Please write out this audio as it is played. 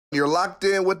You're locked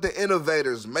in with the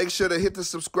innovators. Make sure to hit the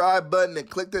subscribe button and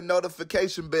click the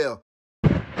notification bell.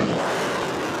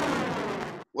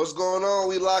 What's going on?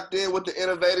 We locked in with the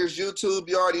innovators YouTube.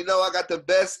 You already know I got the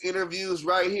best interviews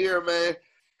right here, man.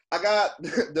 I got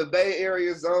the Bay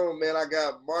Area zone, man. I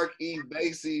got Marc E,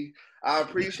 Bassy. I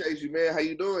appreciate you, man. How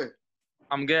you doing?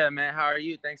 I'm good, man. How are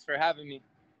you? Thanks for having me.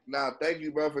 Nah, thank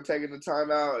you, bro, for taking the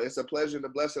time out. It's a pleasure and a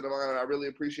blessing of mine. I really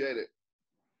appreciate it.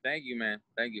 Thank you, man.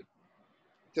 Thank you.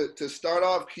 To start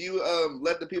off, can you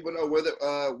let the people know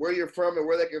where you're from and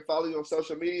where they can follow you on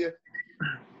social media?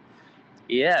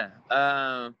 Yeah.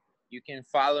 You can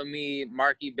follow me,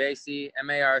 Marc E Bassy,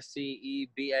 MarceBassy.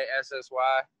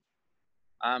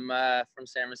 I'm from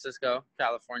San Francisco,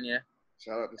 California.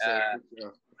 Shout out to San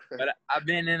Francisco. But I've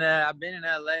been in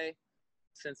LA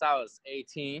since I was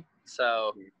 18,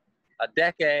 so a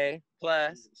decade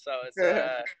plus. So it's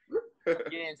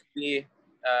getting to be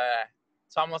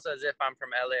it's almost as if I'm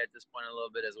from LA at this point a little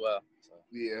bit as well. So.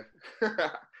 Yeah.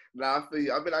 Nah, I feel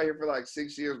you. I've been out here for like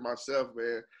 6 years myself,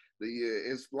 man.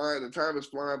 It's flying. The time is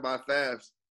flying by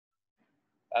fast.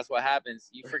 That's what happens.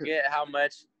 You forget how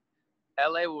much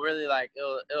LA will really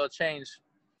it'll change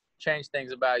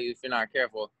things about you if you're not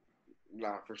careful.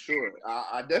 Nah, for sure.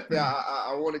 I definitely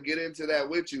I want to get into that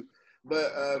with you.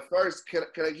 But first, can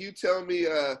you tell me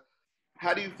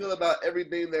how do you feel about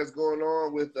everything that's going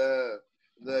on with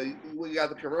we got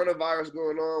the coronavirus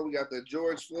going on, we got the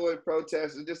George Floyd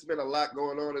protests. There's just been a lot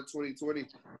going on in 2020.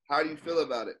 How do you feel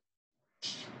about it?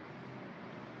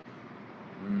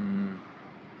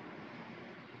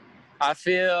 I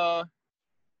feel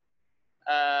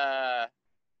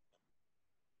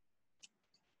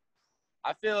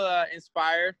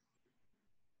inspired,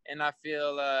 and I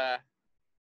feel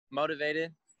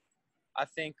motivated. I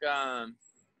think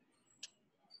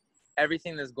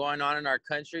everything that's going on in our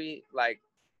country,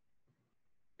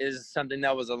 is something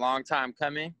that was a long time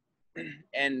coming.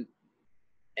 And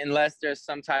unless there's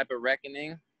some type of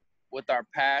reckoning with our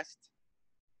past,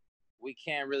 we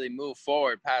can't really move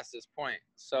forward past this point.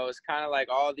 So it's kind of like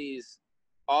all these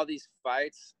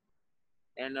fights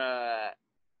and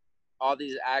all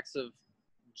these acts of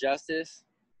justice.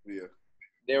 Yeah.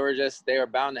 They were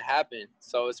bound to happen.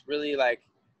 So it's really like,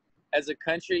 as a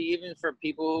country, even for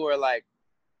people who are like,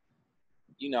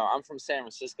 I'm from San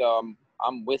Francisco,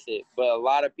 I'm with it. But a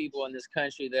lot of people in this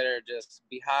country that are just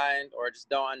behind or just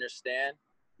don't understand,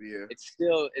 yeah, it's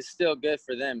still good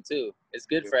for them too. It's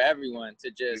good for everyone to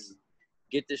just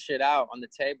get this shit out on the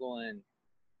table and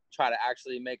try to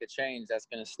actually make a change that's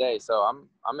gonna stay. So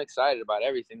I'm excited about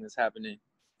everything that's happening,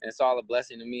 and it's all a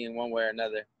blessing to me in one way or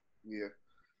another. Yeah.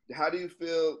 How do you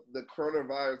feel the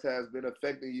coronavirus has been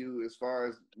affecting you as far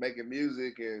as making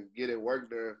music and getting work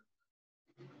done?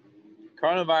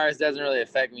 Coronavirus doesn't really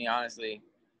affect me, honestly.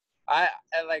 I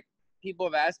people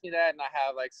have asked me that, and I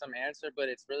have some answer, but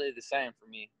it's really the same for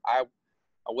me. I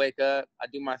wake up, I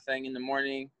do my thing in the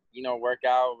morning, work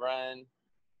out, run,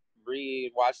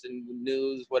 read, watch the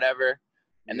news, whatever,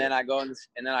 and then I go in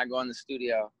the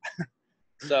studio.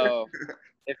 So,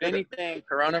 if anything,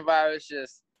 coronavirus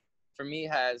just for me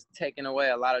has taken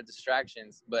away a lot of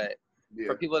distractions. But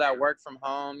for people that work from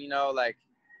home,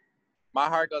 my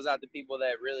heart goes out to people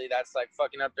that really that's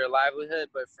fucking up their livelihood.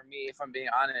 But for me, if I'm being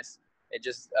honest, it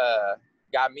just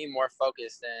got me more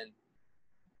focused and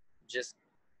just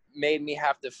made me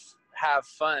have to have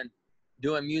fun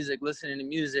doing music, listening to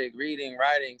music, reading,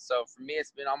 writing. So for me,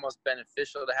 it's been almost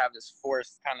beneficial to have this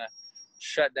forced kind of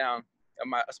shutdown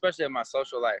especially of my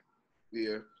social life.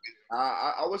 Yeah,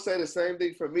 I would say the same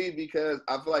thing for me, because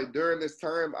I feel like during this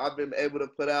time I've been able to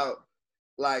put out,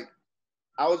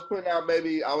 I was putting out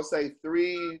maybe, I would say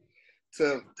 3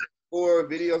 to 4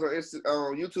 videos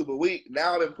on YouTube a week.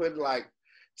 Now I've been putting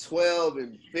 12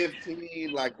 and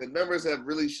 15. The numbers have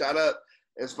really shot up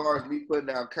as far as me putting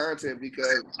out content,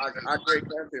 because I create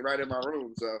content right in my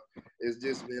room. So it's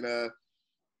just been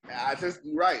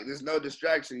you're right. There's no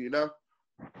distraction,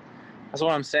 That's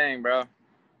what I'm saying, bro.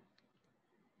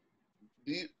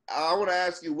 I want to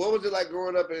ask you, what was it like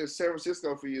growing up in San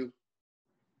Francisco for you?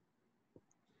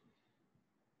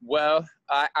 Well,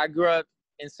 I grew up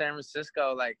in San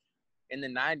Francisco in the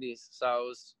 90s, so it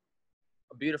was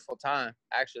a beautiful time,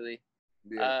 actually.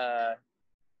 Yeah.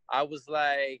 I was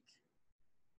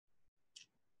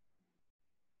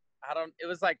it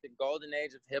was the golden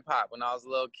age of hip hop when I was a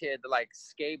little kid.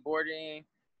 Skateboarding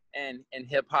and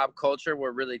hip hop culture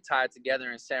were really tied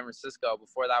together in San Francisco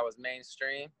before that was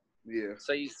mainstream. Yeah.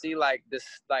 So you see the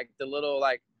little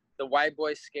the white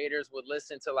boy skaters would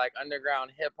listen to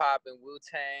underground hip hop and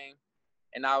Wu-Tang,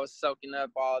 and I was soaking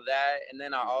up all that. And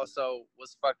then I also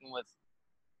was fucking with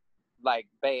like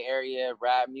Bay Area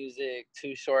rap music,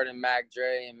 Too Short and Mac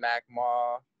Dre and Mac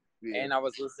Mall. Yeah. And I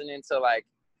was listening to like,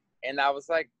 and I was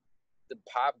like the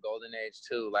pop golden age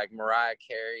too, like Mariah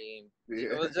Carey.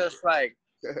 Yeah. It was just like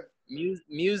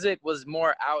music was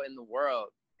more out in the world,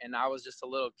 and I was just a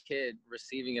little kid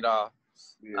receiving it all.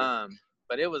 Yeah.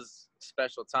 But it was a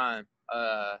special time.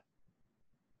 I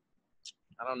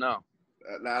don't know.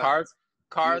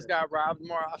 Cars got robbed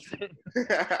more often.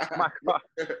 My car.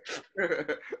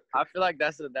 I feel like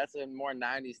that's a more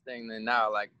 90s thing than now.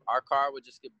 Like our car would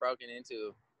just get broken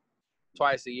into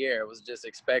twice a year. It was just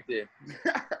expected.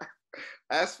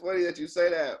 That's funny that you say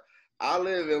that. I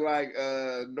live in like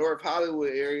North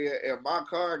Hollywood area, and my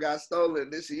car got stolen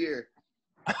this year.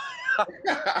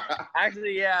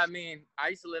 Actually, yeah. I mean, I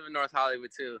used to live in North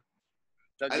Hollywood too.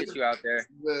 They'll get you out there.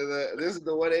 This is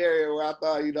the one area where I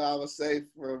thought, I was safe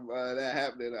from that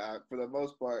happening for the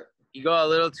most part. You go a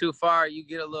little too far, you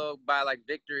get a little by like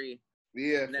Victory.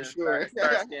 Yeah, for sure.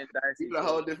 Starts getting dicey. It's a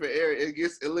whole different area.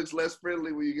 It looks less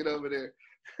friendly when you get over there.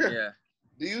 Yeah.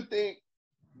 Do you think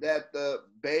that the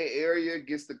Bay Area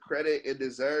gets the credit it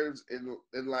deserves in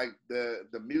like the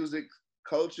music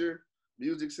culture,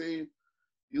 music scene?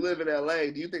 You live in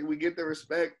LA. Do you think we get the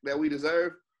respect that we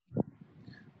deserve?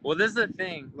 Well, this is the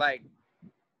thing. Like,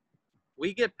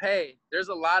 we get paid. There's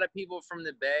a lot of people from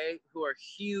the Bay who are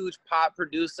huge pop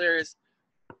producers.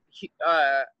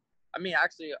 I mean,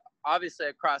 actually, obviously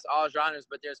across all genres,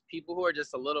 but there's people who are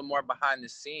just a little more behind the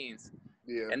scenes.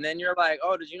 Yeah. And then you're like,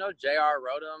 oh, did you know J.R.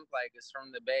 Rodham, like, is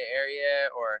from the Bay Area?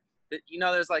 Or,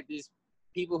 there's like these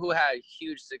people who had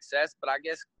huge success, but I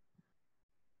guess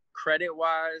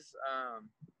credit-wise,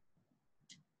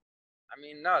 I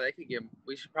mean, no,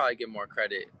 we should probably get more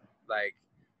credit. Like,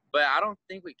 but I don't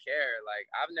think we care. Like,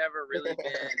 I've never really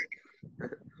been.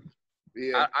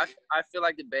 Yeah. I feel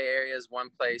like the Bay Area is one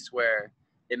place where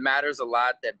it matters a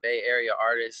lot that Bay Area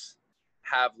artists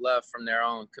have love from their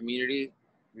own community.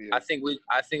 Yeah. I think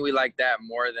we like that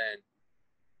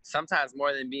sometimes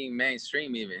more than being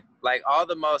mainstream even. Like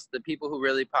the people who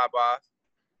really pop off,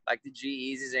 like the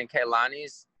G-Eazys and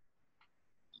Kailanis,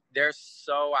 they're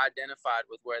so identified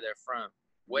with where they're from,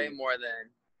 way more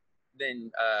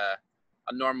than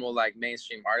a normal like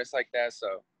mainstream artist like that.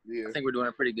 So yeah. I think we're doing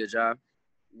a pretty good job.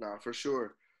 No, for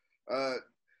sure.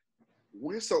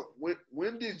 When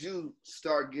did you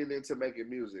start getting into making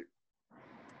music?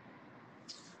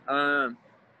 I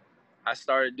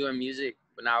started doing music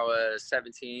when I was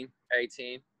 17,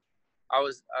 18. I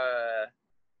was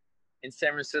in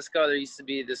San Francisco. There used to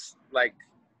be this like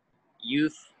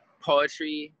youth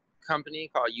poetry company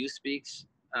called You Speaks.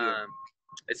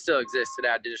 It still exists today.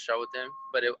 I did a show with them,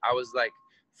 but I was like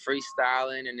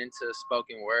freestyling and into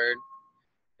spoken word.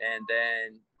 And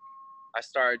then I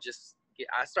started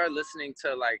listening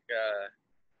to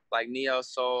like neo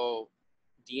soul,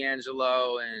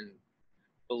 D'Angelo and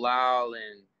Bilal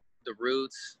and The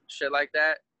Roots, shit like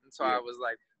that. And so I was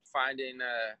like finding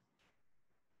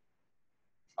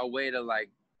a way to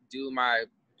like do my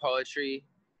poetry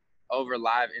over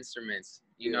live instruments,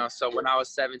 you know? So when I was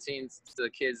 17, the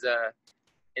kids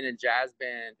in a jazz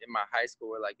band in my high school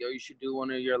were like, yo, you should do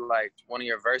one of your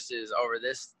verses over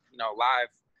this, live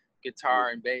guitar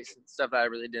and bass and stuff that I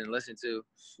really didn't listen to.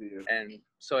 Yeah. And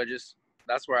so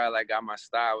that's where I like got my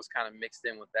style, was kind of mixed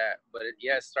in with that. But it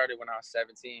started when I was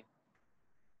 17.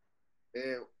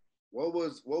 And what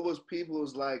was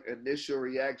people's like initial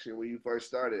reaction when you first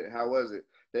started? How was it?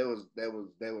 They was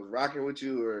rocking with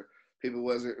you, or people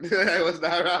wasn't? They was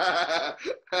not.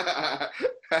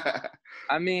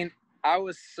 I mean, I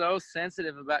was so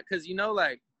sensitive about, because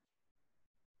like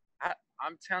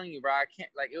I'm telling you, bro, I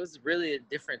can't, like, it was really a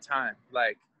different time.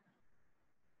 Like,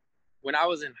 when I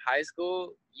was in high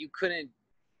school,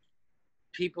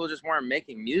 people just weren't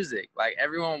making music. Like,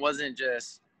 everyone wasn't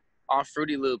just on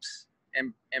Fruity Loops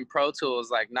and Pro Tools,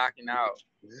 like, knocking out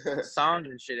songs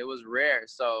and shit. It was rare.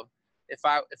 So if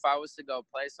I was to go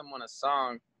play someone a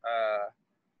song,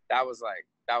 that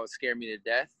would scare me to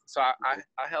death. So I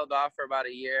held off for about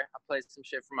a year. I played some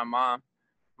shit for my mom.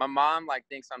 My mom like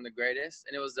thinks I'm the greatest,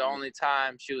 and it was the only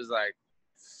time she was like,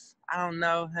 I don't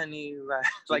know, honey,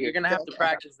 like you're gonna have to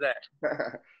practice that.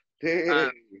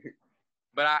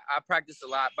 But I practiced a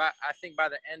lot. But I think by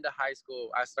the end of high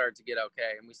school, I started to get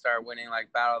okay, and we started winning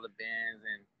like Battle of the Bands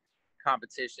and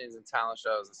competitions and talent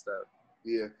shows and stuff.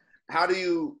 Yeah. How do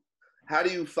you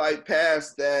fight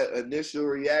past that initial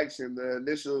reaction, the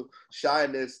initial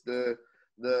shyness, the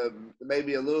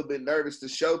maybe a little bit nervous to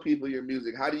show people your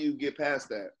music? How do you get past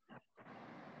that?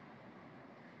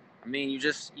 I mean,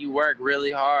 you work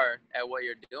really hard at what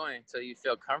you're doing until you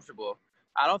feel comfortable.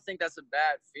 I don't think that's a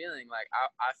bad feeling. Like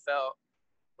I felt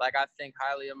like I think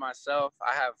highly of myself.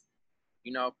 I have,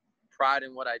 you know, pride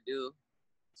in what I do.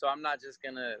 So I'm not just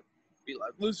gonna be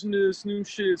like, listen to this new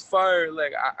shit, it's fire.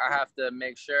 Like I have to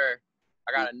make sure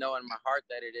I gotta know in my heart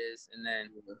that it is, and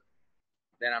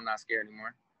then I'm not scared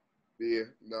anymore. Yeah,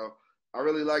 no, I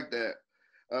really like that.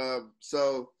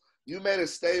 So you made a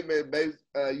statement.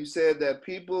 You said that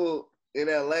people in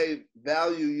LA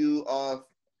value you off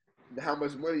how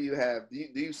much money you have.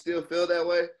 Do you still feel that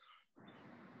way?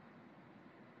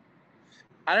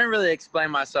 I didn't really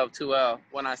explain myself too well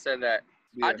when I said that.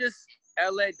 Yeah.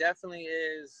 LA definitely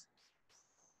is.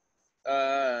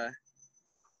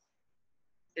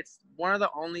 It's one of the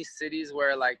only cities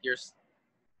where like your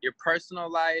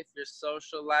personal life, your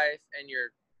social life, and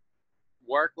your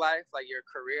work life, like your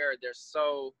career, they're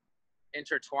so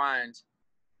intertwined.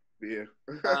 Yeah.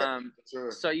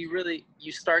 Sure. So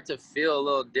you start to feel a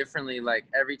little differently. Like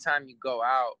every time you go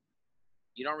out,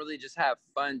 you don't really just have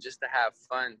fun just to have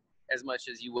fun as much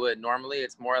as you would normally.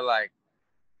 It's more like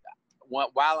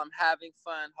while I'm having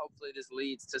fun, hopefully this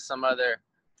leads to some other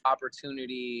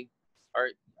opportunity, or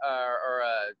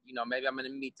you know, maybe I'm gonna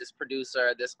meet this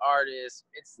producer, this artist.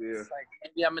 It's like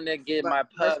maybe I'm gonna get my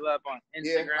pub up on Instagram.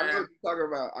 Yeah, I know what you're talking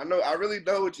about. I really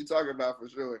know what you're talking about for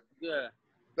sure. Yeah.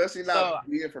 Especially not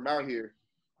being from out here.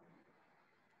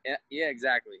 Yeah,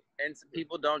 exactly. And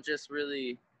people don't just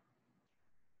really.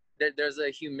 There's a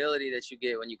humility that you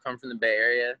get when you come from the Bay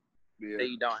Area that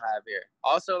you don't have here.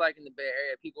 Also, like in the Bay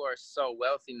Area, people are so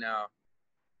wealthy now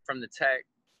from the tech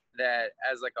that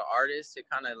as like an artist, it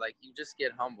kind of like you just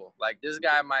get humble. Like this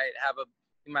guy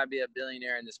he might be a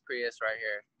billionaire in this Prius right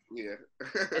here. Yeah.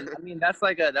 And I mean that's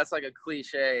like a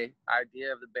cliche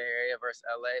idea of the Bay Area versus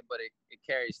LA, but it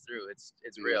carries through. It's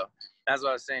real. That's what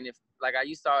I was saying. If like I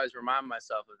used to always remind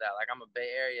myself of that. Like I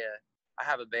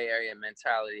have a Bay Area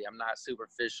mentality. I'm not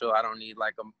superficial. I don't need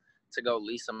like to go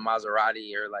lease a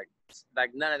Maserati or like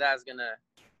none of that's gonna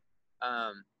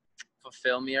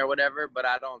fulfill me or whatever. But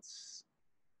I don't.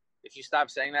 If you stop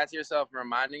saying that to yourself and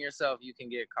reminding yourself, you can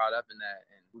get caught up in that.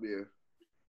 Yeah.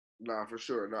 Nah, for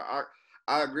sure. No,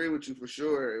 I agree with you for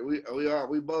sure. We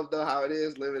both know how it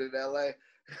is living in LA.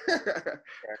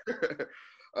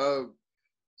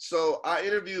 So I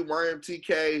interviewed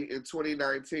YMTK in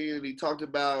 2019, and he talked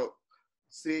about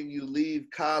seeing you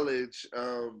leave college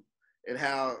and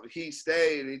how he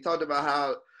stayed. And he talked about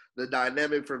how the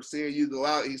dynamic from seeing you go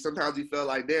out, sometimes he felt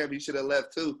like, damn, he should have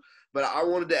left too. But I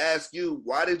wanted to ask you,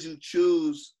 why did you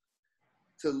choose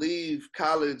to leave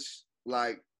college?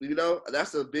 Like, you know,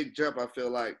 that's a big jump, I feel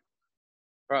like.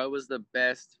 Bro, it was the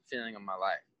best feeling of my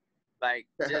life. Like,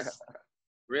 just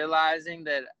realizing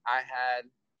that I had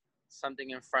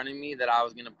something in front of me that I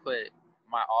was going to put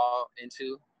my all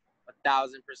into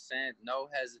 1,000%, no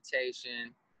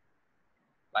hesitation.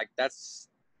 Like, that's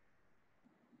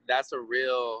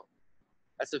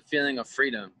a feeling of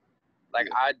freedom. Like,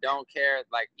 I don't care.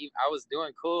 Like, I was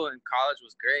doing cool and college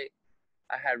was great.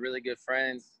 I had really good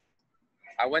friends.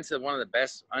 I went to one of the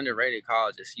best underrated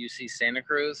colleges, UC Santa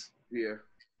Cruz. Yeah.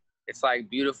 It's like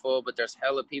beautiful, but there's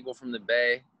hella people from the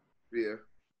Bay. Yeah.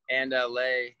 And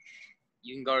LA.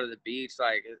 You can go to the beach.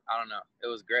 Like, I don't know. It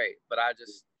was great. But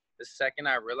the second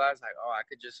I realized, like, oh, I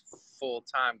could just full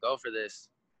time go for this,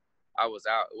 I was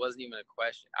out. It wasn't even a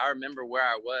question. I remember where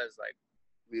I was, like,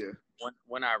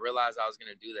 when I realized I was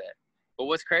going to do that. But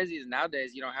what's crazy is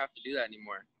nowadays you don't have to do that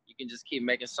anymore. You can just keep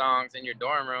making songs in your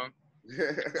dorm room,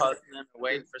 posting them and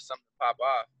waiting for something to pop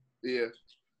off. Yeah.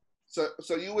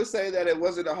 So you would say that it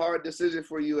wasn't a hard decision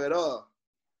for you at all?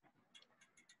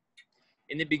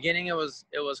 In the beginning, it was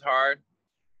hard.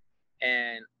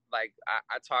 And, like,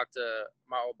 I talked to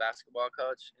my old basketball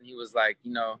coach, and he was like,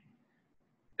 you know,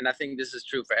 and I think this is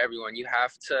true for everyone, you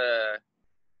have to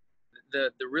 –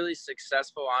 the really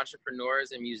successful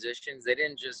entrepreneurs and musicians, they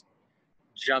didn't just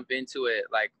jump into it,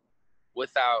 like,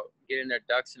 without getting their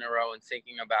ducks in a row and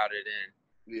thinking about it. And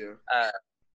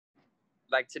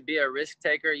like, to be a risk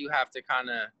taker, you have to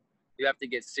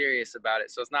get serious about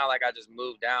it. So it's not like I just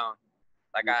moved down.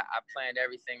 Like, I planned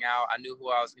everything out. I knew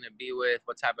who I was going to be with,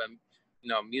 what type of, you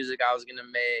know, music I was going to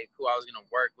make, who I was going to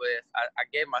work with. I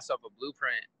gave myself a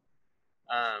blueprint.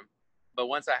 But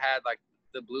once I had, like,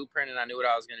 the blueprint and I knew what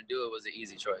I was going to do, it was an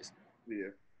easy choice.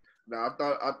 Yeah. No, I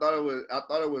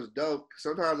thought it was dope.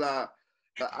 Sometimes I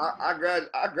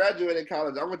graduated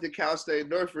college. I went to Cal State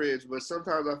Northridge, but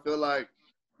sometimes I feel like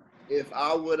if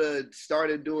I would have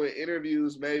started doing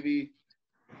interviews, maybe,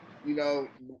 you know,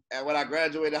 and when I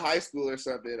graduated high school or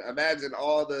something, imagine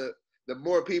all the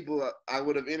more people I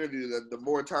would have interviewed, the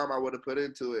more time I would have put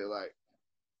into it. Like,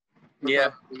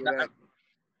 yeah,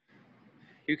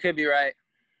 you could be right.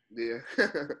 Yeah.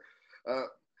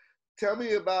 tell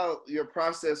me about your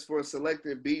process for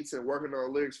selecting beats and working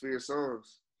on lyrics for your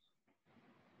songs.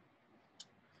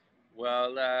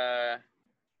 Well, I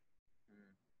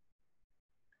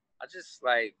just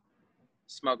like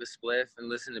smoke a spliff and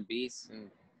listen to beats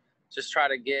and just try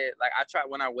to get like I try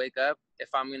when I wake up. If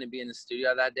I'm gonna be in the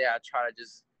studio that day, I try to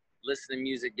just listen to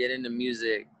music, get into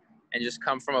music, and just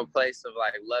come from a place of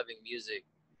like loving music.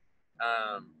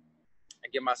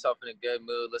 And get myself in a good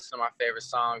mood, listen to my favorite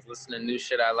songs, listen to new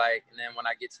shit I like, and then when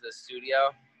I get to the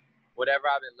studio, whatever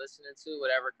I've been listening to,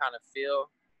 whatever kind of feel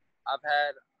I've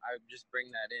had, I just bring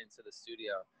that into the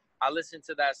studio. I listened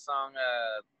to that song,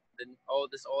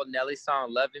 this old Nelly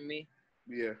song, "Loving Me."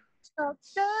 Yeah. Stop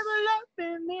never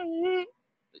loving me.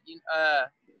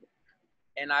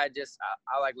 And I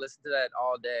like listened to that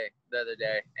all day the other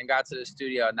day and got to the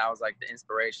studio and that was like the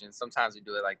inspiration. Sometimes we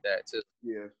do it like that too.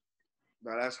 Yeah.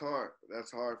 No, that's hard.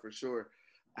 That's hard for sure.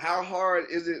 How hard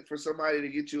is it for somebody to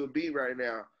get you a beat right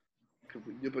now?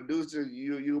 Your producer,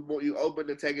 you open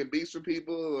to taking beats from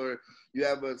people, or you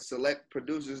have a select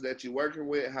producers that you're working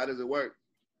with? How does it work?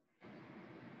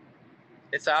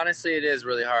 It's honestly, it is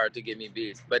really hard to get me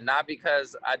beats, but not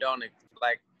because I don't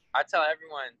like. I tell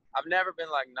everyone, I've never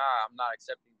been like, nah, I'm not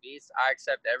accepting beats. I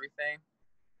accept everything,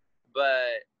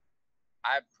 but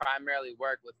I primarily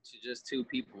work with just two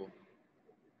people.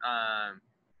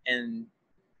 And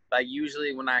like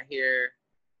usually when I hear,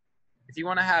 if you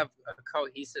want to have a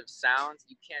cohesive sound,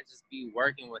 you can't just be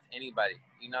working with anybody.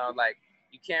 You know, like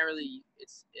you can't really. It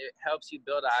helps you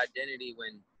build an identity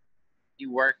when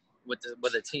you work with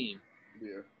a team.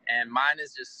 Yeah. And mine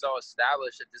is just so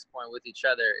established at this point with each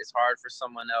other. It's hard for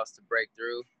someone else to break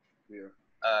through. Yeah.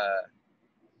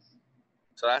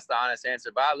 So that's the honest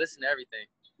answer. But I listen to everything.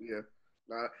 Yeah.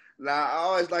 Now I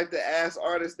always like to ask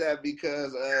artists that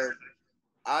because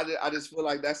I just feel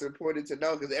like that's important to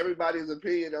know because everybody's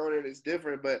opinion on it is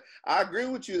different. But I agree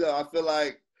with you though. I feel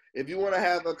like if you want to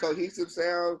have a cohesive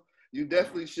sound, you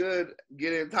definitely should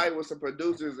get in tight with some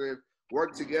producers and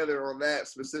work together on that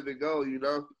specific goal.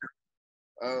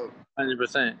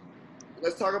 100%.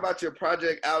 Let's talk about your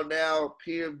project out now,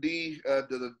 PMD,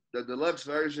 the deluxe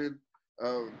version.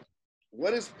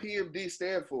 What does PMD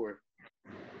stand for?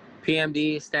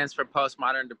 PMD stands for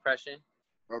postmodern depression.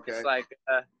 Okay. It's like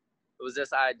it was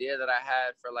this idea that I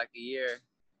had for like a year,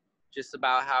 just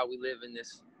about how we live in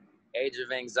this age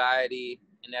of anxiety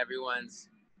and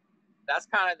that's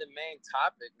kind of the main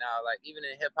topic now, like even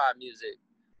in hip hop music,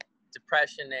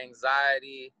 depression,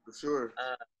 anxiety. For sure.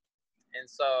 And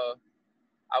so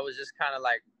I was just kind of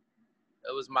like,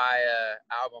 it was my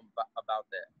album about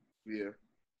that. Yeah.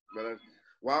 But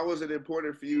why was it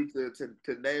important for you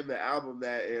to name the album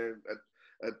that and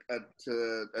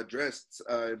to address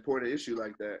an important issue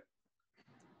like that?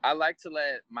 I like to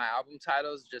let my album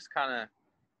titles just kind of,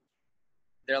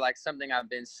 they're like something I've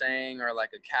been saying or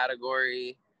like a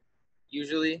category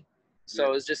usually. So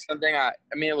Yeah. it's just something I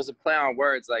mean, it was a play on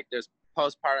words. Like there's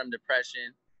postpartum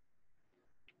depression.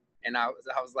 And I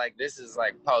was like, this is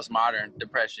like postmodern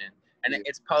depression. And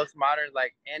it's postmodern,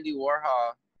 like Andy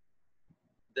Warhol,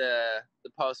 the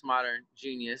postmodern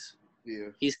genius. Yeah.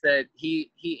 He said he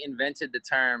invented the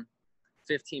term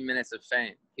 15 minutes of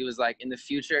fame. He was like, in the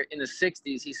future, in the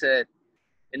 60s, he said,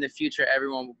 in the future,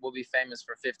 everyone will be famous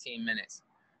for 15 minutes.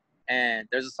 And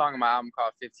there's a song on my album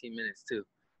called 15 Minutes too.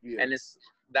 Yeah. And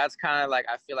that's kind of like,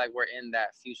 I feel like we're in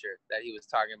that future that he was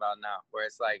talking about now, where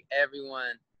it's like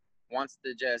everyone wants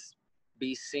to just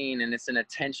be seen and it's an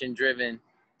attention driven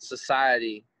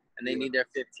society and they need their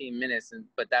 15 minutes.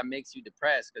 But that makes you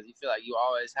depressed because you feel like you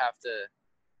always have to,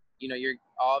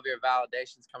 all of your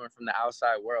validations coming from the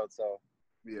outside world. So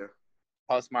yeah,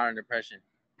 postmodern depression.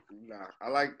 Nah, I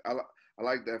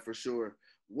like that for sure.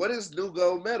 What is New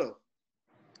Gold Metal?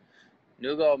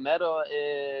 New Gold Metal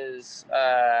is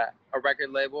a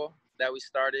record label that we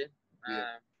started, me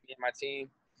and my team,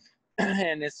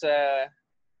 and it's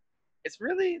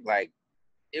really like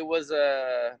it was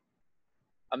a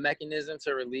mechanism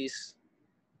to release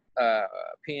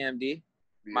PMD,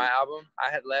 my album.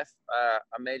 I had left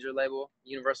a major label,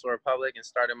 Universal Republic, and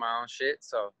started my own shit.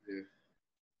 So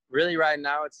really, right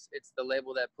now, it's the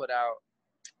label that put out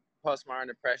Postmodern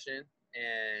Depression,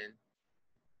 and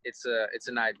it's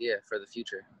an idea for the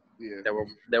future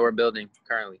that we're building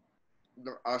currently.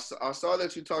 I saw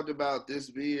that you talked about this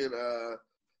being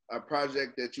a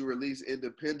project that you released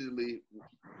independently.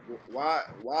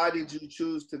 Why did you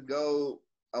choose to go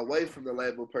away from the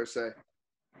label per se?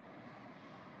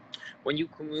 When you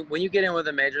get in with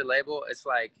a major label, it's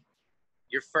like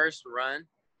your first run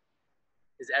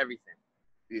is everything.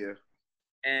 Yeah.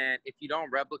 And if you don't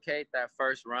replicate that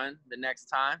first run the next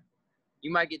time,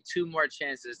 you might get 2 more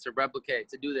chances to replicate,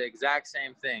 to do the exact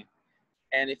same thing.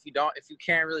 And if you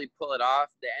can't really pull it off,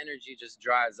 the energy just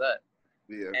dries up.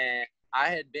 Yeah. And I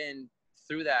had been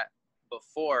through that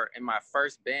before in my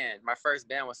first band. My first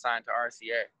band was signed to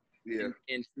RCA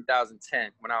in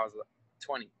 2010 when I was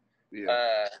 20.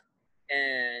 Yeah.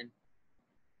 And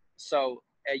so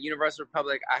at Universal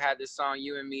Republic, I had this song,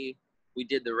 You and Me. We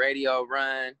did the radio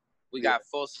run. We got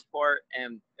full support,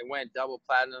 and it went double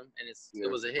platinum, and it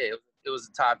was a hit. It was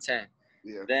a top 10.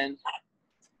 Yeah.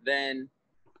 Then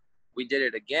we did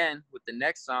it again with the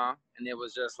next song, and it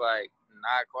was just like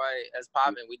not quite as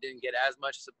popping. We didn't get as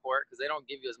much support because they don't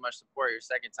give you as much support your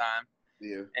second time.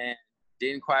 Yeah. And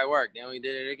didn't quite work. Then we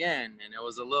did it again, and it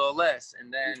was a little less.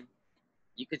 And then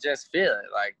you could just feel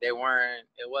it. Like it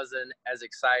wasn't as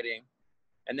exciting.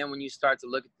 And then when you start to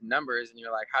look at the numbers and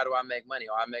you're like, how do I make money?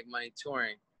 Oh, I make money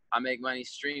touring. I make money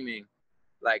streaming.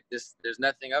 Like this, there's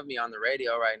nothing of me on the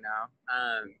radio right now.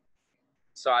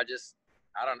 So I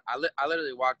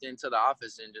literally walked into the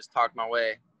office and just talked my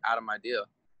way out of my deal.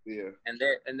 Yeah. And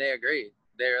they agreed.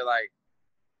 They were like,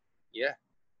 yeah,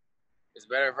 it's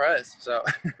better for us. So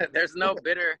there's no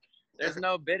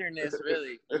bitterness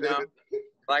really, you know?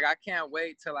 Like I can't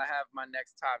wait till I have my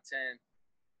next top 10,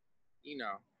 you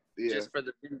know, just for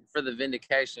the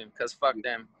vindication, because fuck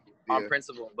them on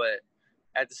principle. But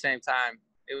at the same time,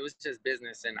 it was just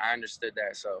business, and I understood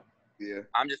that. So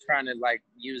I'm just trying to like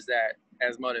use that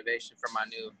as motivation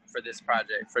for this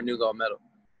project, for New Gold Medal.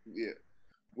 Yeah.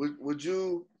 Would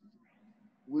you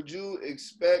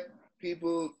expect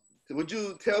people? Would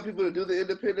you tell people to do the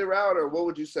independent route, or what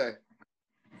would you say?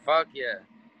 Fuck yeah.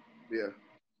 Yeah.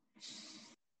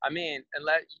 I mean,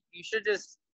 you should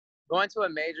just go into a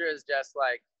major is just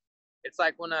like, it's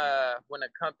like when a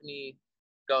company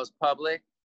goes public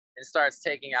and starts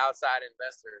taking outside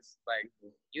investors. Like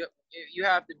you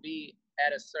have to be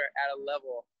at a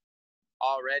level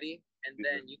already, and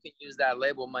then you can use that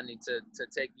label money to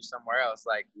take you somewhere else.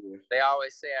 Like they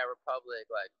always say at Republic,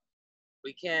 like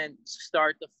we can't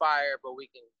start the fire, but we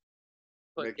can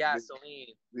put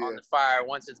gasoline on the fire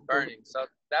once it's burning. So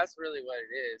that's really what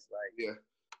it is. Like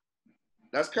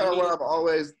that's kind of what I've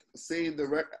always seen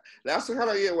That's kind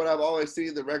of what I've always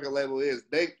seen the record label is.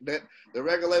 The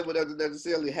record label doesn't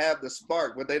necessarily have the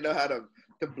spark, but they know how to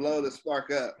blow the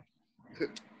spark up.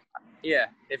 Yeah,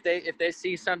 if they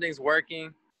see something's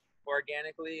working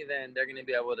organically, then they're gonna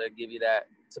be able to give you that,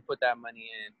 to put that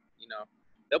money in. You know,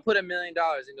 they'll put $1 million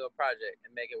into a project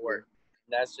and make it work.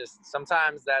 That's just,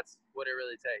 sometimes that's what it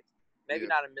really takes. Maybe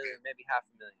not $1 million, maybe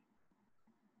 $500,000.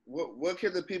 What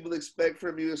can the people expect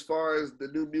from you as far as the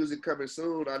new music coming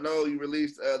soon? I know you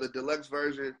released the deluxe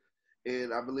version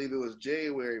in, I believe it was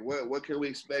January. What can we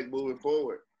expect moving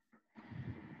forward?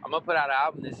 I'm gonna put out an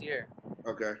album this year.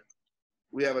 Okay.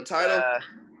 We have a title?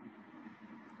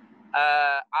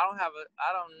 I don't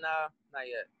know, not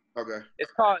yet. Okay.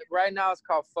 Right now it's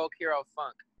called Folk Hero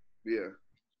Funk. Yeah.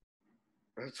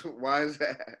 Why is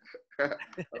that? I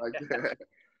like that.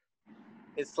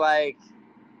 It's like,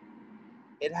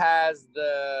 it has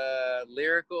the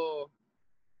lyrical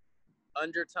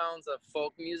undertones of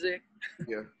folk music.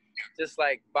 Yeah. Just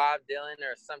like Bob Dylan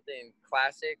or something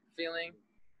classic feeling,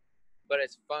 but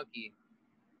it's funky.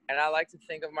 And I like to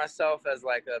think of myself as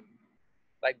like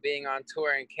being on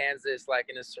tour in Kansas, like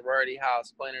in a sorority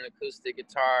house, playing an acoustic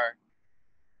guitar,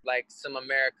 like some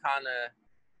Americana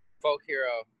folk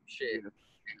hero shit. Yeah.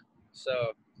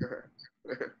 So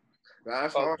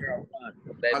that's hard.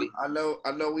 Baby. I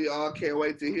know we all can't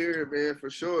wait to hear it, man, for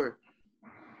sure.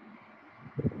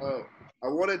 I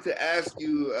wanted to ask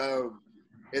you,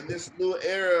 in this new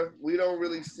era, we don't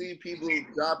really see people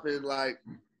dropping like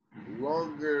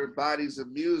longer bodies of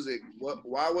music.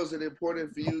 Why was it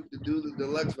important for you to do the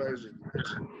deluxe version?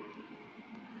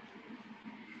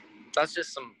 That's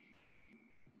just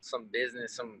some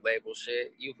business, some label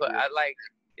shit.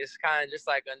 It's kind of just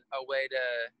like a way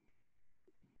to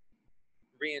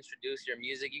reintroduce your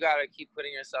music. You got to keep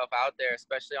putting yourself out there,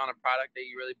 especially on a product that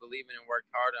you really believe in and worked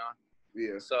hard on.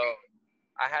 Yeah. So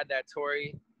I had the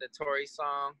Tory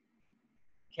song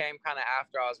came kind of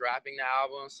after I was rapping the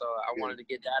album, so I wanted to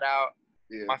get that out.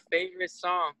 Yeah. My favorite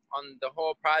song on the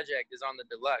whole project is on the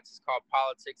deluxe. It's called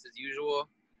Politics as Usual.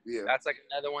 Yeah. That's like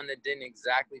another one that didn't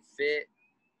exactly fit,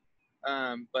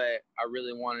 but I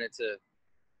really wanted it to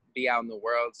be out in the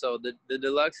world. So the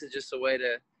deluxe is just a way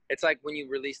to, it's like when you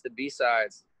release the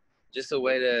B-sides, just a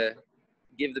way to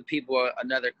give the people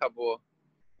another couple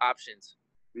options.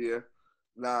 Yeah.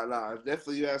 Nah.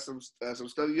 Definitely you had some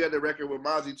stuff. You had the record with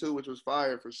Mozzie too, which was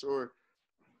fire for sure.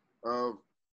 Can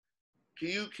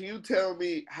you tell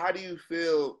me, how do you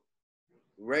feel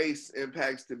race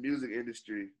impacts the music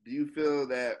industry. Do you feel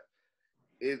that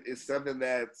it's something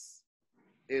that's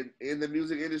in the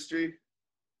music industry?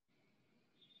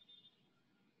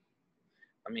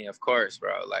 I mean, of course,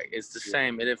 bro. Like, it's the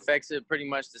same. It affects it pretty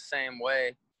much the same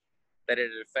way that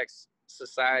it affects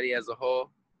society as a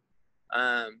whole.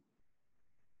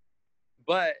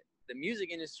 But the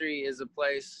music industry is a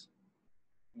place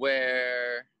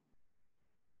where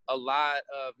a lot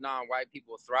of non-white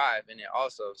people thrive in it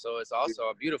also. So it's also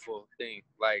a beautiful thing.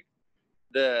 Like,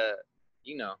 the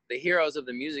heroes of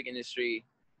the music industry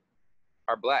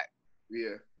are Black.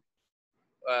 Yeah.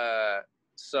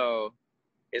 So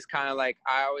it's kind of like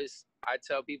I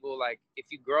tell people, like, if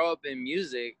you grow up in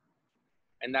music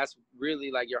and that's really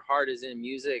like your heart is in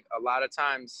music, a lot of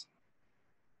times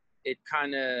it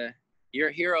kind of,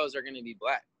 your heroes are going to be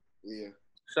Black. Yeah.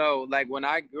 So like when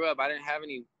I grew up, I didn't have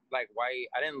any like white,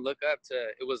 I didn't look up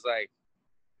to, it was like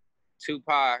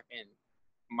Tupac and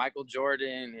Michael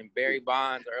Jordan and Barry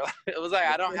Bonds, or it was like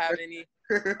I don't have any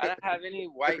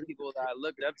white people that I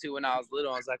looked up to when I was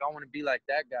little. I was like, I want to be like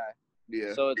that guy.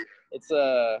 Yeah. So it's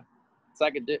a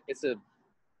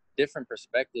different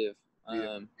perspective.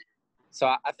 So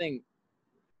I think,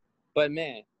 but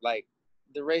man, like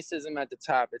the racism at the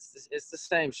top, it's the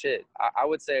same shit. I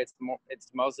would say it's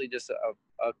mostly just a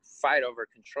fight over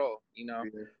control. You know,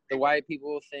 the white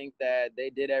people think that they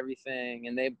did everything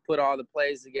and they put all the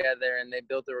plays together and they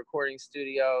built the recording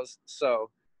studios.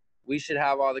 So we should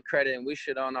have all the credit and we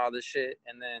should own all the shit.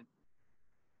 And then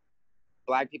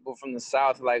Black people from the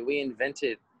South, like, we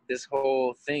invented this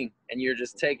whole thing and you're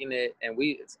just taking it and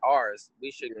it's ours. We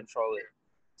should control it.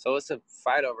 So it's a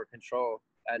fight over control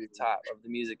at the top of the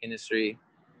music industry.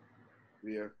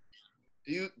 Yeah.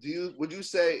 Do you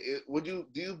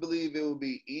believe it would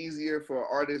be easier for an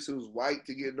artist who's white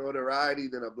to get notoriety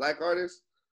than a Black artist?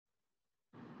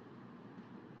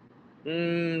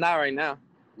 Not right now.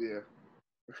 Yeah.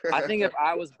 I think if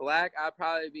I was Black, I'd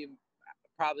probably be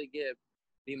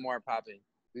more popping.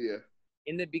 Yeah.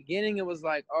 In the beginning, it was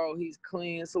like, oh, he's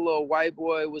clean. It's a little white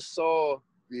boy with soul.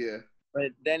 Yeah.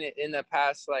 But then in the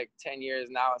past, like, 10 years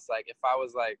now, it's like, if I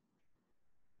was like,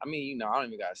 I mean, you know, I don't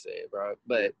even gotta say it, bro.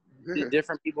 But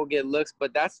different people get looks,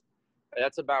 but that's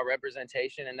about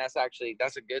representation, and that's a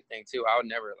good thing too. I would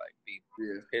never like be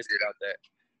pissed about that.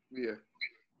 Yeah.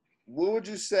 What would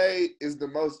you say is the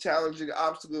most challenging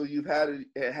obstacle you've had in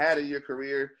your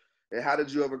career, and how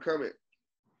did you overcome it?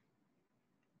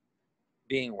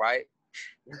 Being white.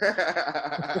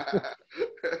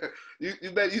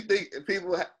 you think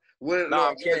people wouldn't? No,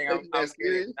 I'm kidding. I'm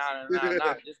kidding. No.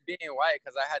 Just being white,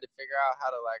 because I had to figure out how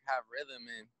to like have rhythm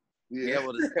and be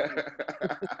able to.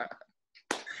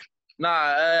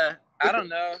 I don't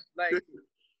know. Like,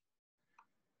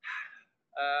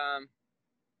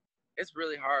 it's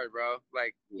really hard, bro.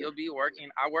 Like, you'll be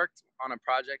working. I worked on a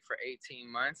project for 18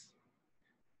 months,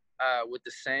 with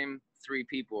the same 3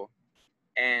 people,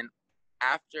 and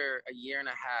after a year and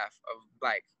a half of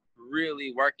like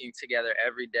really working together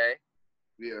every day,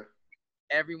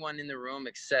 everyone in the room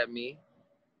except me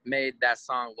made that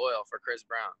song "Loyal" for Chris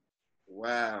Brown.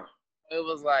 Wow. It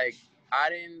was like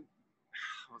I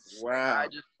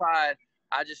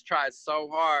just tried so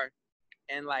hard,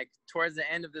 and like towards the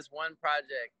end of this one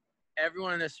project,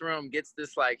 everyone in this room gets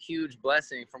this like huge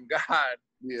blessing from God.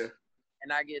 Yeah.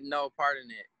 And I get no part in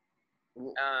it.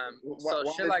 So why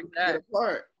shit like that.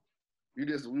 We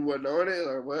wasn't on it,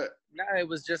 or what? No, it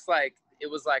was like a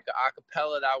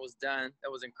acapella that was done.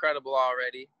 That was incredible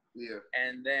already. Yeah.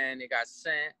 And then it got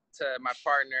sent to my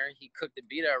partner. He cooked the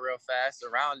beat up real fast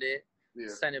around it. Yeah.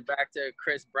 Sent it back to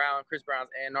Chris Brown. Chris Brown's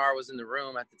A&R was in the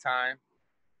room at the time.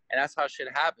 And that's how shit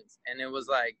happens. And it was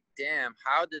like, damn,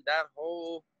 how did that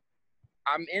whole...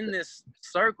 I'm in this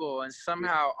circle and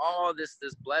somehow all this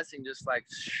blessing just like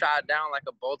shot down like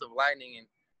a bolt of lightning and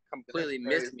completely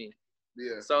missed me.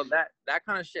 Yeah. So that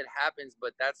kind of shit happens,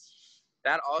 but that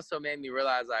also made me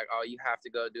realize like, oh, you have to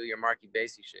go do your Marc E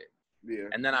Bassy shit. Yeah.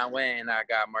 And then I went and I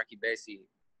got Marc E Bassy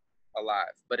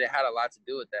alive. But it had a lot to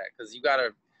do with that, because you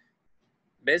gotta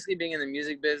basically, being in the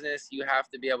music business, you have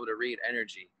to be able to read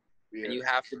energy. Yeah. And you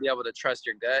have to be able to trust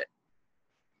your gut.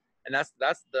 And that's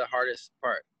the hardest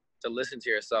part, to listen to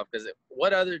yourself, because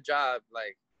what other job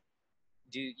like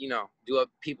do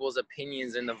people's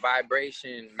opinions and the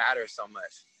vibration matter so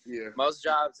much? Yeah. Most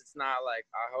jobs, it's not like,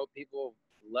 I hope people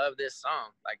love this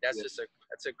song. Like, that's that's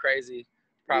a crazy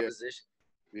proposition.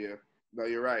 Yeah. No,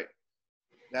 you're right.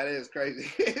 That is crazy.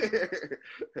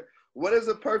 What is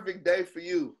a perfect day for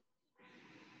you?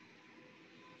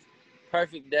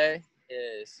 Perfect day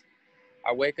is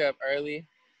I wake up early.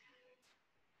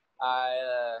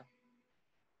 I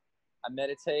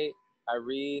meditate. I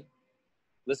read.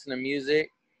 listen to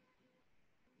music,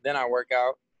 then I work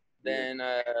out, then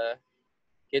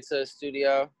get to the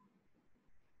studio,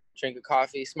 drink a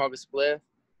coffee, smoke a spliff,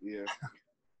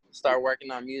 start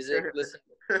working on music,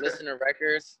 listen to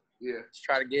records, just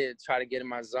try to get in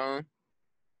my zone.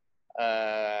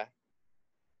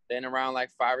 Then around like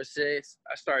 5 or 6,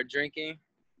 I start drinking,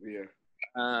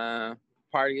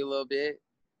 party a little bit,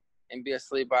 and be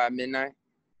asleep by midnight.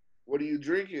 What are you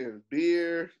drinking?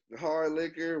 Beer, hard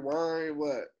liquor, wine,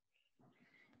 what?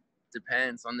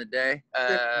 Depends on the day.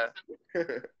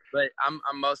 But I'm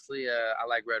mostly I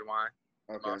like red wine.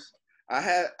 Okay. Most. I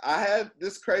had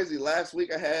this crazy last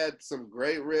week. I had some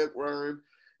great red wine.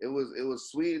 It was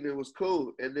sweet and it was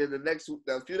cool. And then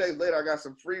a few days later, I got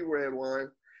some free red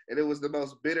wine, and it was the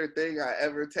most bitter thing I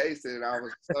ever tasted. And I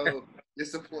was so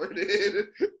disappointed.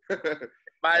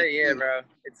 Yeah, bro.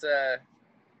 It's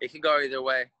it can go either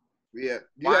way. Yeah.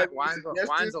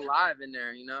 Wine's alive in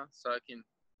there, you know, so it can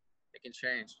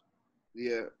change.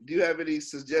 Yeah. Do you have any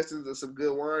suggestions of some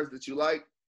good wines that you like?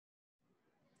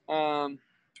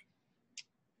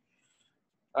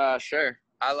 Sure.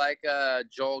 I like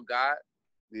Joel Gott.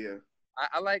 Yeah.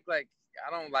 I like I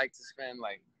don't like to spend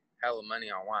like hella money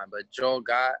on wine, but Joel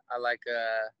Gott, I like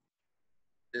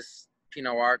this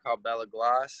Pinot Noir called Bella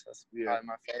Gloss. That's probably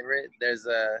my favorite. There's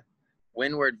a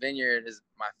Windward Vineyard is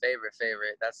my favorite.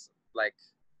 That's like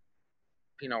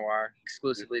Pinot Noir,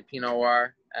 exclusively Pinot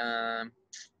Noir.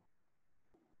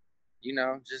 You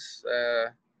know, just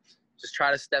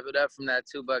try to step it up from that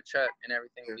 $2 chuck, and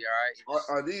everything will be all right.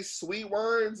 Are these sweet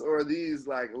wines, or are these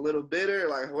like a little bitter?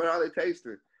 Like, what are they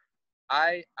tasting?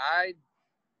 I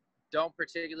don't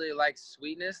particularly like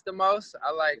sweetness the most.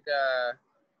 I like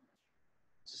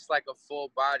just like a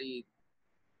full-bodied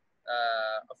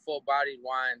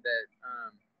wine that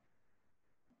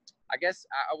I guess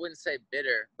I wouldn't say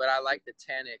bitter, but I like the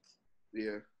tannic.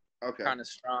 Yeah. Okay. Kind of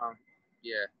strong.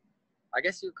 Yeah. I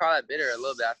guess you could call it bitter a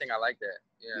little bit. I think I like that.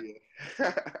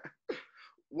 Yeah.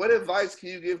 What advice can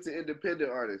you give to independent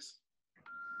artists?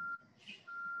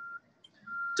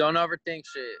 Don't overthink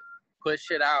shit. Push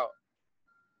shit out.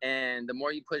 And the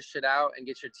more you push shit out and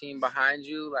get your team behind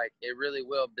you, like, it really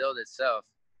will build itself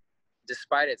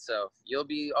despite itself. You'll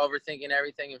be overthinking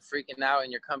everything and freaking out,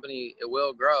 and your company, it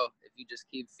will grow if you just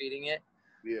keep feeding it.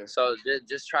 Yeah. So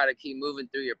just try to keep moving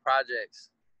through your projects.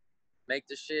 Make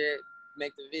the shit,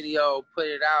 make the video, put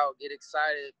it out, get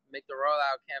excited, make the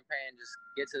rollout campaign, just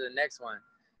get to the next one.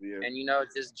 Yeah. And, you know,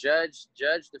 just judge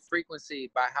the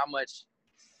frequency by how much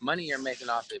money you're making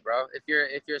off it, bro. If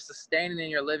you're sustaining and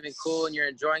you're living cool and you're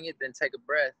enjoying it, then take a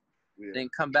breath. Then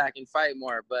come back and fight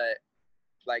more. But,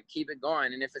 like, keep it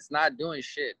going. And if it's not doing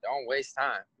shit, don't waste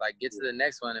time. Like, get to the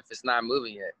next one if it's not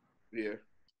moving yet. Yeah.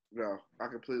 No, I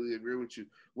completely agree with you.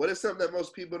 What is something that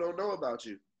most people don't know about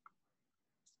you?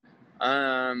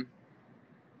 I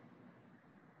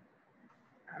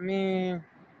mean,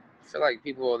 I feel like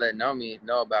people that know me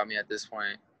know about me at this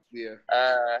point. Yeah.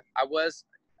 I was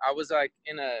like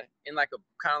in like a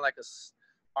kind of like a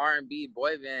R&B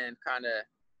boy band kind of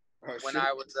when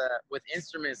I was with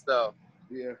instruments though.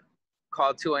 Yeah.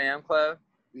 Called 2 a.m. Club.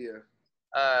 Yeah.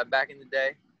 Back in the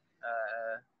day.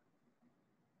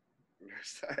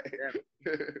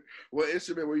 What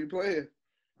instrument were you playing?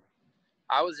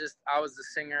 I was the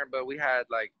singer, but we had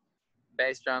like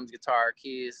bass, drums, guitar,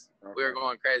 keys. Okay. We were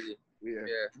going crazy. Yeah.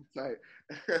 Tight.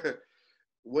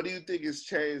 What do you think has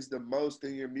changed the most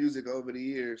in your music over the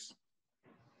years?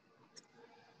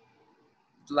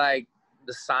 Like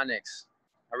the sonics.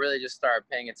 I really just started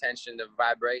paying attention to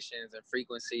vibrations and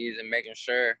frequencies and making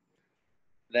sure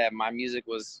that my music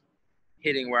was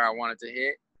hitting where I wanted to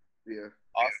hit. Yeah.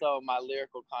 Also, my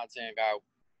lyrical content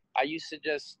I used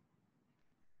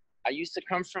to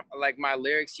come from, like, my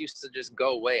lyrics used to just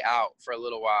go way out for a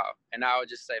little while. And I would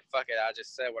just say, fuck it, I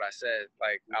just said what I said.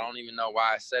 Like, I don't even know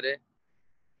why I said it.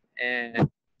 And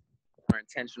I'm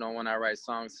intentional when I write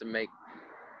songs to make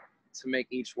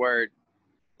each word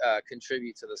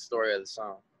contribute to the story of the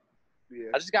song.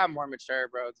 Yeah. I just got more mature,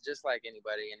 bro. It's just like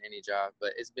anybody in any job.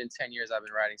 But it's been 10 years I've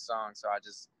been writing songs, so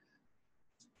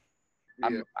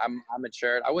I'm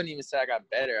matured. I wouldn't even say I got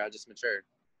better. I just matured.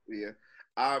 Yeah.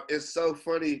 It's so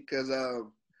funny because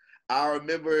I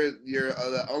remember your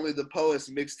Only the Poets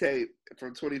mixtape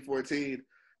from 2014.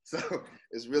 So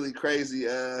it's really crazy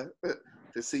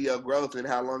to see your growth and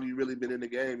how long you really been in the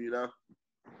game, you know?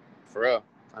 For real.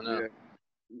 I know. Yeah.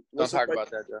 Don't talk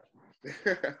about that, Joe.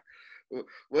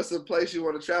 What's the place you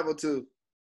want to travel to?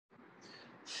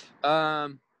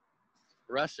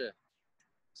 Russia.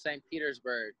 St.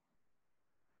 Petersburg.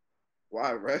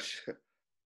 Why Russia?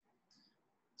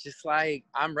 Just like,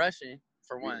 I'm Russian,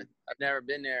 for one. I've never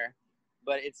been there.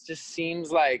 but it just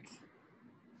seems like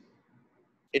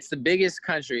it's the biggest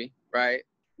country, right?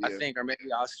 Yeah. I think, or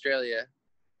maybe Australia,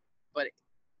 but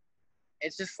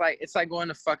it's just like, it's like going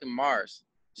to fucking Mars.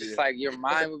 Just like your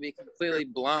mind would be completely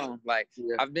blown. Like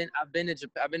I've been to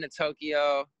Japan, I've been to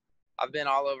Tokyo, I've been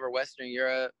all over Western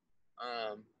Europe.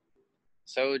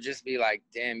 So it would just be like,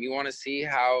 damn, you want to see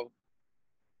how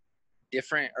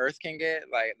different Earth can get?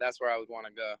 Like that's where I would want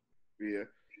to go. Yeah,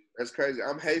 that's crazy.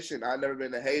 I'm Haitian. I've never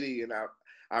been to Haiti, and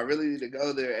I really need to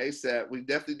go there ASAP. We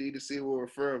definitely need to see where we're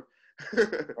from.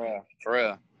 For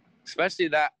real. Especially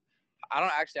that. I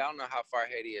don't know how far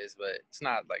Haiti is, but it's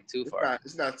not like too far.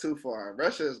 It's not too far.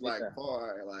 Russia is like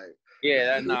far. Like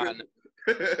that's not.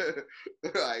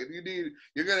 Like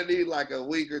you're gonna need like a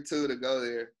week or two to go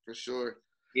there for sure.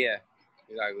 Yeah,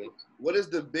 exactly. What is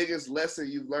the biggest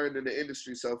lesson you've learned in the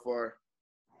industry so far?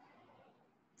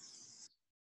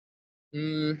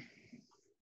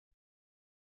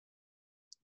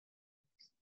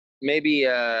 Maybe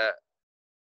how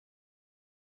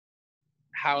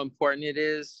important it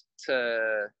is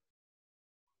to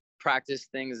practice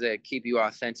things that keep you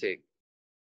authentic.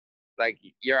 Like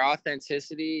your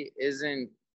authenticity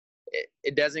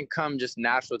it doesn't come just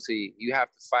natural to you. You have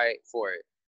to fight for it,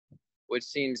 which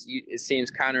seems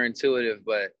counterintuitive,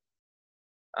 but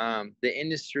the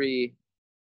industry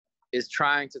is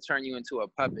trying to turn you into a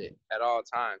puppet at all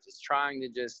times. It's trying to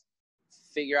just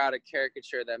figure out a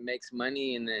caricature that makes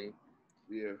money and then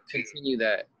continue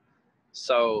that.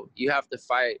 So you have to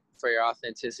fight for your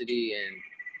authenticity, and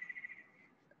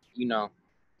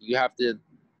you have to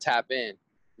tap in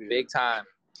big time,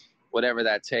 whatever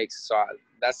that takes. So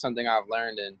that's something I've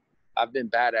learned, and I've been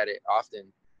bad at it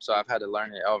often. So I've had to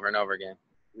learn it over and over again.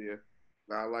 Yeah,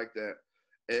 no, I like that.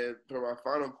 And for my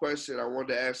final question, I wanted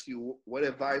to ask you, what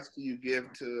advice do you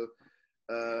give to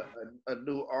a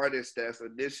new artist that's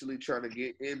initially trying to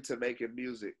get into making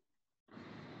music?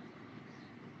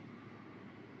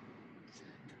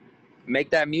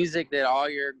 Make that music that all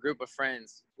your group of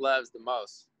friends loves the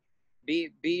most.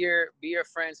 Be your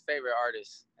friend's favorite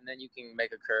artist, and then you can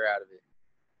make a career out of it.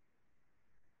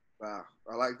 Wow,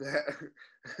 I like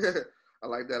that. I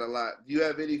like that a lot. Do you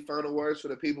have any final words for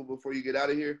the people before you get out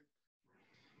of here?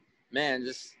 Man,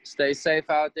 just stay safe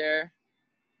out there.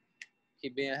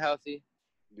 Keep being healthy.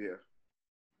 Yeah.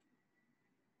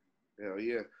 Hell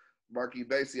yeah. Marc E.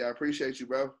 Bassy, I appreciate you,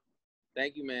 bro.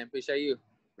 Thank you, man. Appreciate you.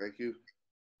 Thank you.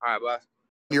 All right, boss.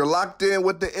 You're locked in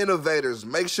with the Innovators.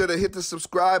 Make sure to hit the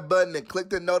subscribe button and click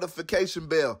the notification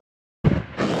bell.